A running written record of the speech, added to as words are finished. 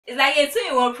It's like a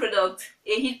two-in-one product,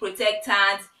 a heat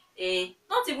protectant, a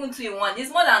not even two-in-one, it's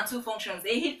more than two functions,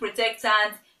 a heat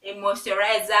protectant, a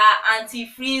moisturizer,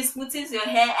 anti-freeze, smoothens your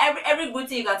hair, every good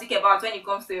thing you can think about when it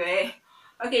comes to your hair.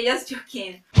 Okay, just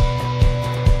joking.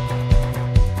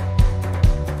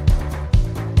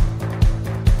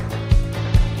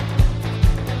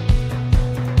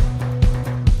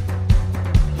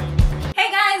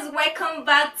 Welcome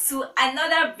back to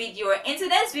another video. In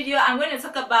today's video, I'm going to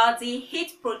talk about the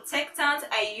heat protectant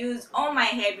I use on my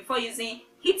hair before using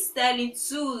heat styling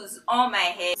tools on my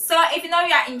hair. So if you know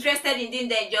you are interested in this,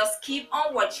 then just keep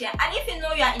on watching. And if you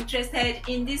know you are interested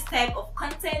in this type of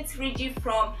content ranging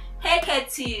from hair care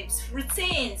tips,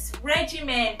 routines,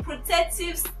 regimen,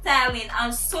 protective styling,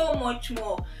 and so much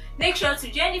more, make sure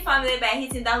to join the family by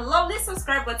hitting that lovely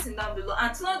subscribe button down below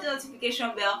and turn on the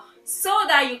notification bell so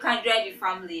that you can join the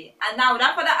family. And now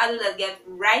without further ado, let's get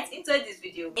right into this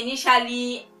video.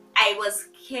 Initially, I was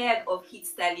scared of heat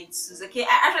styling tools. Okay,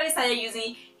 I actually started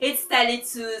using heat styling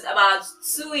tools about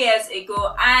 2 years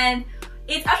ago, and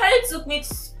it actually took me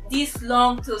this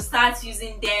long to start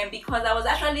using them because I was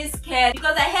actually scared,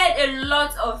 because I heard a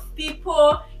lot of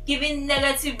people giving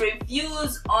negative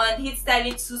reviews on heat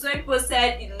styling tools. Some people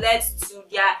said it led to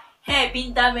their hair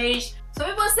being damaged. Some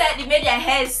people said it made their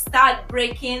hair start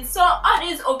breaking. So all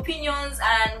these opinions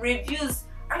and reviews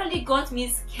actually got me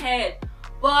scared.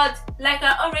 But like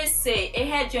I always say, a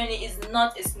hair journey is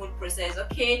not a smooth process,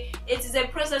 okay? It is a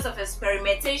process of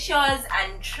experimentations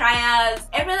and trials,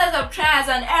 a process of trials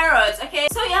and errors, okay?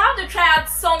 So you have to try out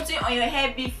something on your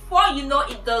hair before you know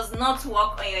it does not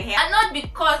work on your hair, and not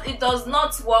because it does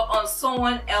not work on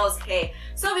someone else's hair.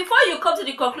 So before you come to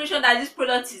the conclusion that this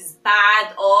product is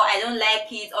bad, or I don't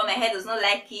like it, or my hair does not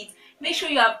like it, make sure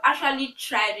you have actually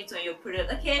tried it on your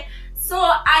product, okay? So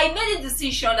I made a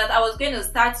decision that I was going to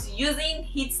start using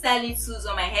heat styling tools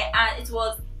on my hair, and it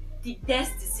was the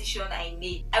best decision I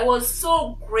made. I was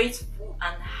so grateful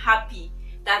and happy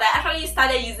that I actually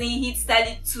started using heat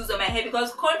styling tools on my hair,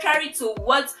 because contrary to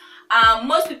what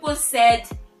most people said,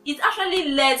 it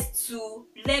actually led to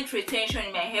length retention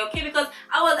in my hair, okay? Because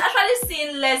I was actually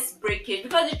seeing less breakage,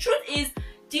 because the truth is,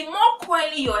 the more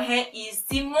coily your hair is,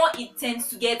 the more it tends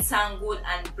to get tangled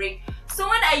and break. So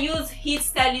when I use heat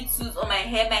styling tools on my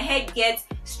hair gets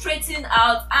straightened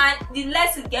out, and the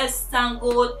less it gets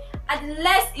tangled and the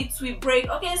less it will break,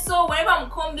 okay? So whenever I'm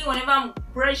combing, whenever I'm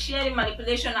brushing, any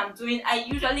manipulation I'm doing, I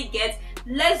usually get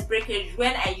less breakage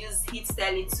when I use heat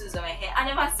styling tools on my hair. And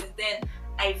ever since then,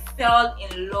 I fell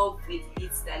in love with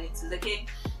heat styling tools, okay?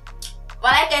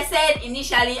 But like I said,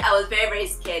 initially I was very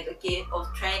scared, okay,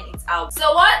 of trying it out.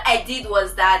 So what I did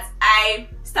was that I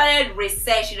started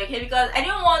researching, okay, because I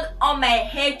didn't want on my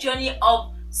hair journey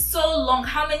of so long,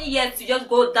 how many years, to just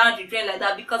go down the drain like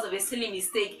that because of a silly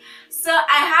mistake. So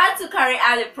I had to carry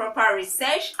out a proper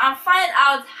research and find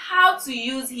out how to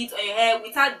use heat on your hair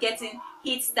without getting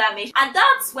heat damage. And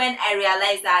that's when I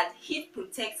realized that heat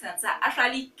protectants are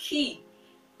actually key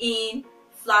in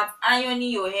flat ironing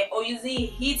your hair or using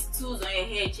heat tools on your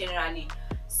hair generally.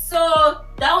 So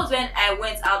that was when I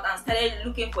went out and started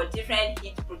looking for different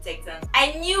heat protectants.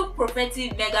 I knew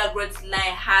Profectiv Mega Growth line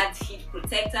had heat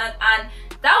protectant, and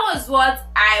that was what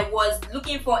I was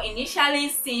looking for initially,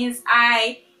 since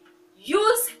I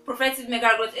use Profectiv Mega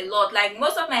Growth a lot. Like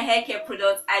most of my hair care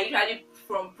products are usually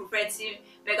from Profectiv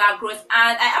Mega Growth,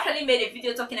 and I actually made a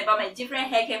video talking about my different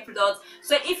hair care products.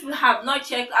 So if you have not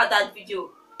checked out that video,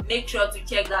 make sure to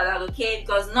check that out, okay?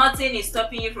 Because nothing is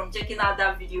stopping you from checking out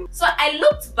that video. So I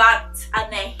looked back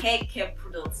at my hair care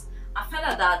products and found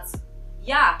out that,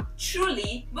 yeah,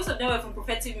 truly most of them were from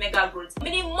Profectiv Mega Growth,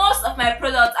 meaning most of my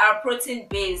products are protein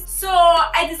based. So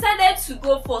I decided to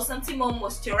go for something more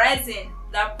moisturizing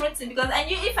than protein, because I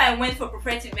knew if I went for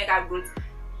Profectiv Mega Growth,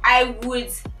 I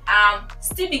would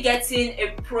still be getting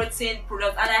a protein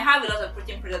product, and I have a lot of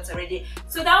protein products already.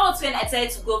 So that was when I decided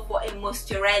to go for a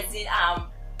moisturizing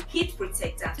heat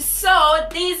protector. So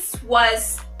this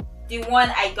was the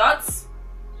one I got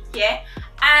here,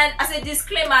 and as a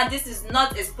disclaimer, this is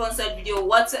not a sponsored video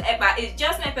whatsoever. It's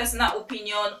just my personal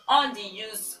opinion on the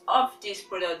use of this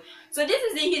product. So this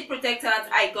is the heat protectant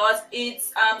I got. It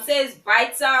says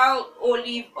Vitale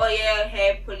olive oil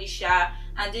hair polisher,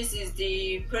 and this is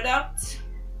the product.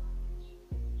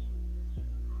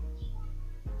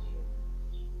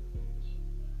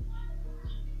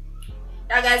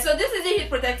 Yeah guys, so this is the heat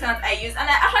protectant I use, and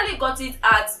I actually got it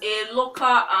at a local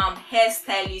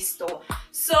hairstylist store.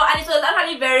 So, and it was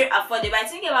actually very affordable. I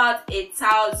think about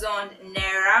 1,000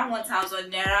 naira,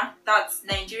 1,000 naira, that's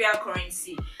Nigeria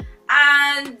currency.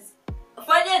 And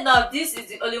funny enough, this is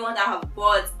the only one I have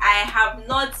bought. I have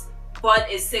not bought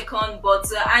a second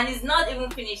bottle and it's not even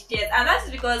finished yet, and that's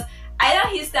because I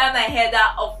don't heat style my hair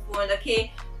that often.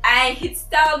 Okay, I heat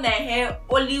style my hair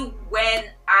only when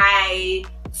I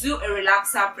do a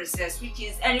relaxer process, which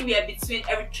is anywhere between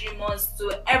every 3 months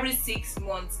to every 6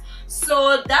 months.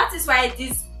 So that is why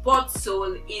this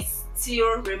bottle is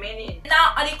still remaining.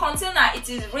 Now on the container it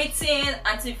is written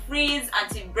anti-freeze,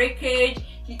 anti-breakage,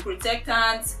 heat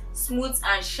protectant, smooth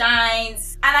and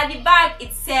shines, and at the back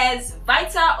it says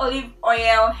Vitale olive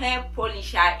oil hair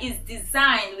polisher is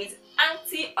designed with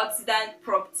antioxidant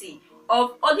property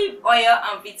of olive oil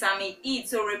and vitamin E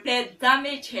to repair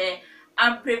damaged hair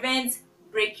and prevent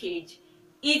breakage.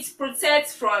 It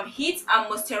protects from heat and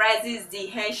moisturizes the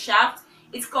hair shaft.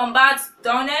 It combats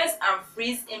dullness and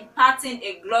frizz, imparting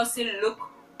a glossy look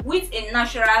with a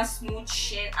natural smooth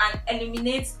sheen, and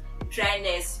eliminates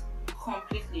dryness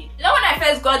completely. You know, when I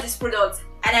first got this product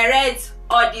and I read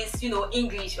all this,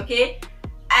 English, okay,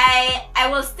 I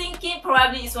was thinking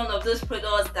probably it's one of those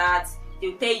products that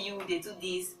they'll tell you they do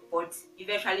this, but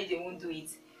eventually they won't do it.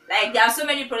 Like, there are so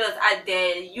many products out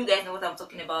there, you guys know what I'm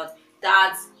talking about,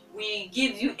 that we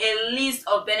give you a list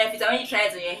of benefits, and when you try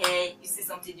it on your hair you see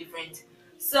something different.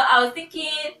 So I was thinking,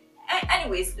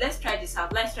 anyways, let's try this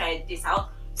out.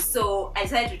 So I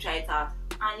decided to try it out,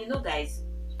 and guys,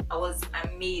 I was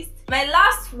amazed. My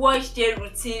last wash day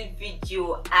routine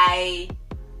video I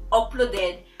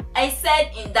uploaded, I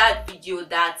said in that video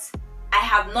that I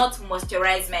have not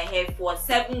moisturized my hair for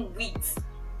 7 weeks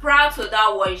prior to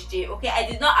that wash day. Okay, I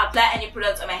did not apply any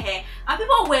products on my hair, and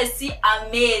people were still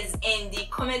amazed in the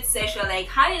comment section, like,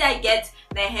 how did I get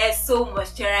my hair so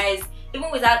moisturized even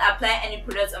without applying any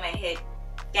products on my hair?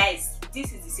 Guys,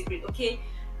 this is the secret. Okay,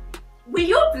 will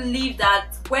you believe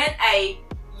that when I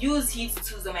use heat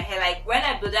tools on my hair, like when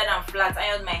I blended and flat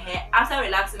ironed my hair after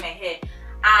relaxing my hair,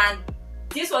 and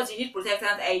this was the heat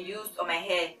protectant I used on my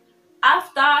hair,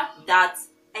 after that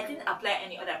I didn't apply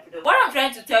any other product. What I'm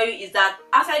trying to tell you is that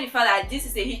aside the fact that this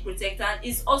is a heat protectant,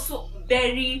 it's also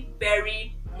very,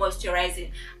 very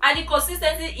moisturizing, and the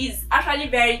consistency is actually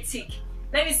very thick.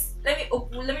 Let me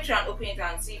try and open it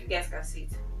and see if you guys can see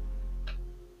it.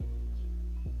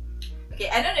 Okay,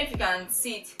 I don't know if you can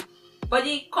see it, but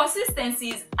the consistency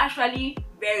is actually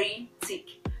very thick.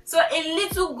 So a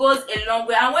little goes a long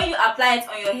way, and when you apply it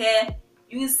on your hair,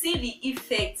 you will see the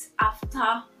effect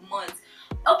after months.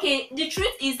 Okay, the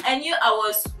truth is I knew I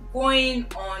was going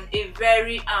on a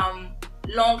very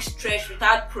long stretch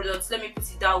without products, let me put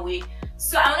it that way.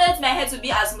 So I wanted my hair to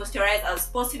be as moisturized as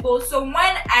possible. So when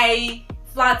I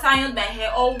flat ironed my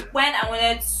hair, or when I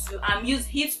wanted to use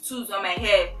heat tools on my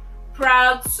hair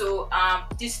prior to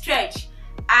the stretch,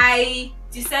 I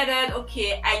decided,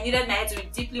 okay, I needed my hair to be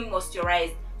deeply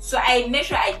moisturized. So I made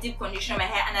sure I deep condition my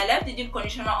hair, and I left the deep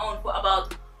conditioner on for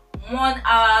about 1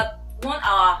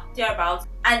 hour thereabouts.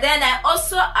 And then I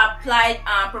also applied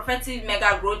Profectiv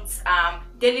Mega Growth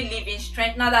Daily Leave-In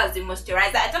Strengthener, that's the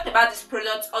moisturizer. I talked about this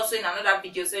product also in another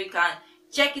video, so you can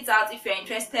check it out if you're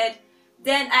interested.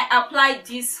 Then I applied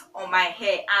this on my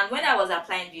hair, and when I was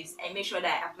applying this, I made sure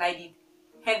that I applied it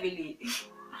heavily.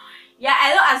 Yeah,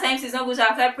 I know at times it's not good to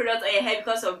apply product on your hair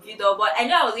because of video, but I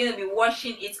knew I was going to be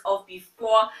washing it off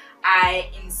before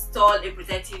I installed a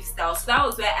protective style. So that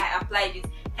was where I applied it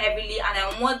heavily, and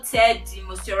I wanted the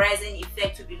moisturizing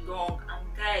effect to be long.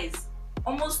 And guys,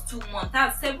 almost 2 months,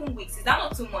 that's 7 weeks, is that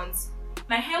not 2 months?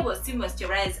 My hair was still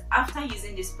moisturized after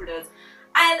using this product,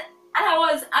 and I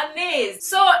was amazed.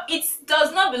 So it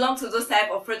does not belong to those type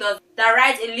of products that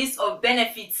write a list of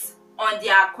benefits on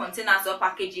their containers or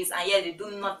packages and yet they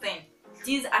do nothing.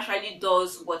 This actually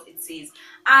does what it says.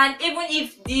 And even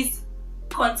if this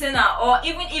container, or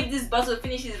even if this bottle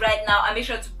finishes right now, I make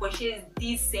sure to purchase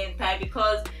this same time,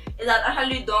 because it has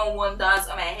actually done wonders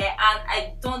on my hair and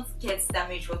I don't get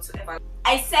damage whatsoever.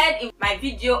 I said in my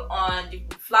video on the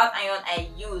flat iron I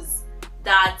use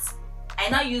that I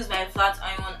now use my flat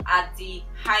iron at the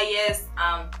highest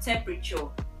temperature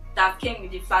that came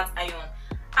with the flat iron,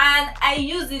 and I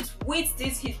use it with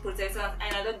this heat protectant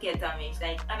and I don't get damage.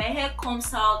 Like, and my hair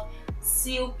comes out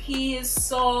silky,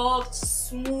 soft,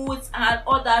 smooth and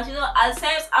all that. At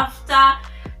times after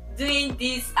doing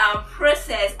this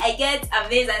process, I get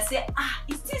amazed and say,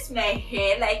 is this my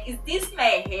hair? Like, is this my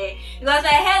hair? Because my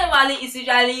hair normally is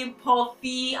usually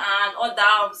puffy and all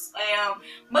that.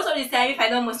 Most of the time, if I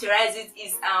don't moisturize it,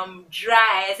 it's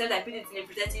dry, except I put it in a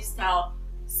protective style.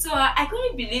 So I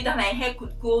couldn't believe that my hair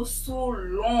could go so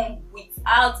long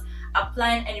without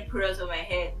applying any product on my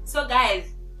hair. So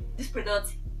guys, this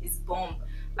product is bomb.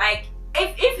 Like,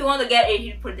 if you want to get a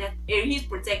heat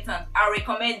protectant, I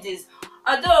recommend this.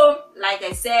 Although, like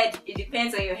I said, it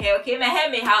depends on your hair. Okay, my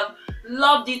hair may have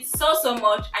loved it so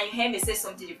much, and your hair may say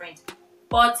something different.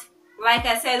 But like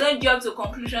I said, don't jump to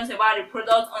conclusions about the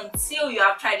product until you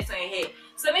have tried it on your hair.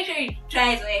 So make sure you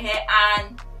try it on your hair,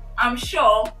 and I'm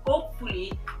sure,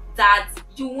 hopefully, that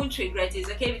you won't regret it,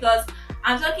 okay? Because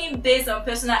I'm talking based on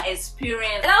personal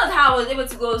experience. That was how I was able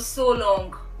to go so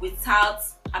long without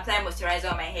applying moisturizer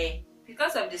on my hair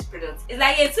because of this product. It's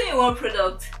like a 2-in-1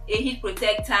 product, a heat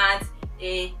protectant,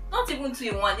 not even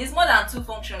 2-in-1, it's more than 2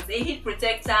 functions, a heat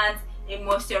protectant, a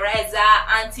moisturizer,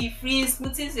 anti-freeze,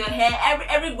 smoothens your hair,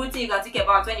 every good thing you can think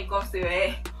about when it comes to your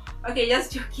hair. Okay,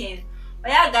 just joking. But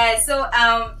yeah guys, so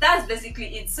that's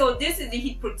basically it. So this is the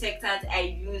heat protectant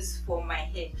I use for my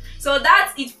hair. So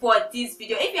that's it for this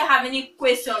video. If you have any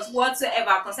questions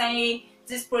whatsoever concerning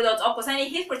this product or concerning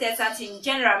heat protectant in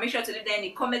general, make sure to leave them in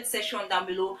the comment section down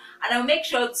below, and I'll make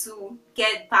sure to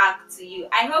get back to you.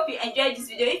 I hope you enjoyed this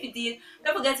video. If you did,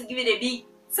 don't forget to give it a big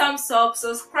thumbs up,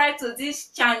 subscribe to this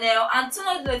channel, and turn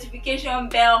on the notification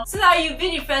bell so that you'll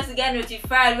be the first to get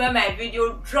notified when my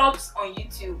video drops on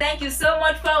YouTube. Thank you so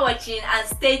much for watching, and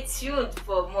stay tuned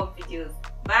for more videos.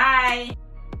 Bye.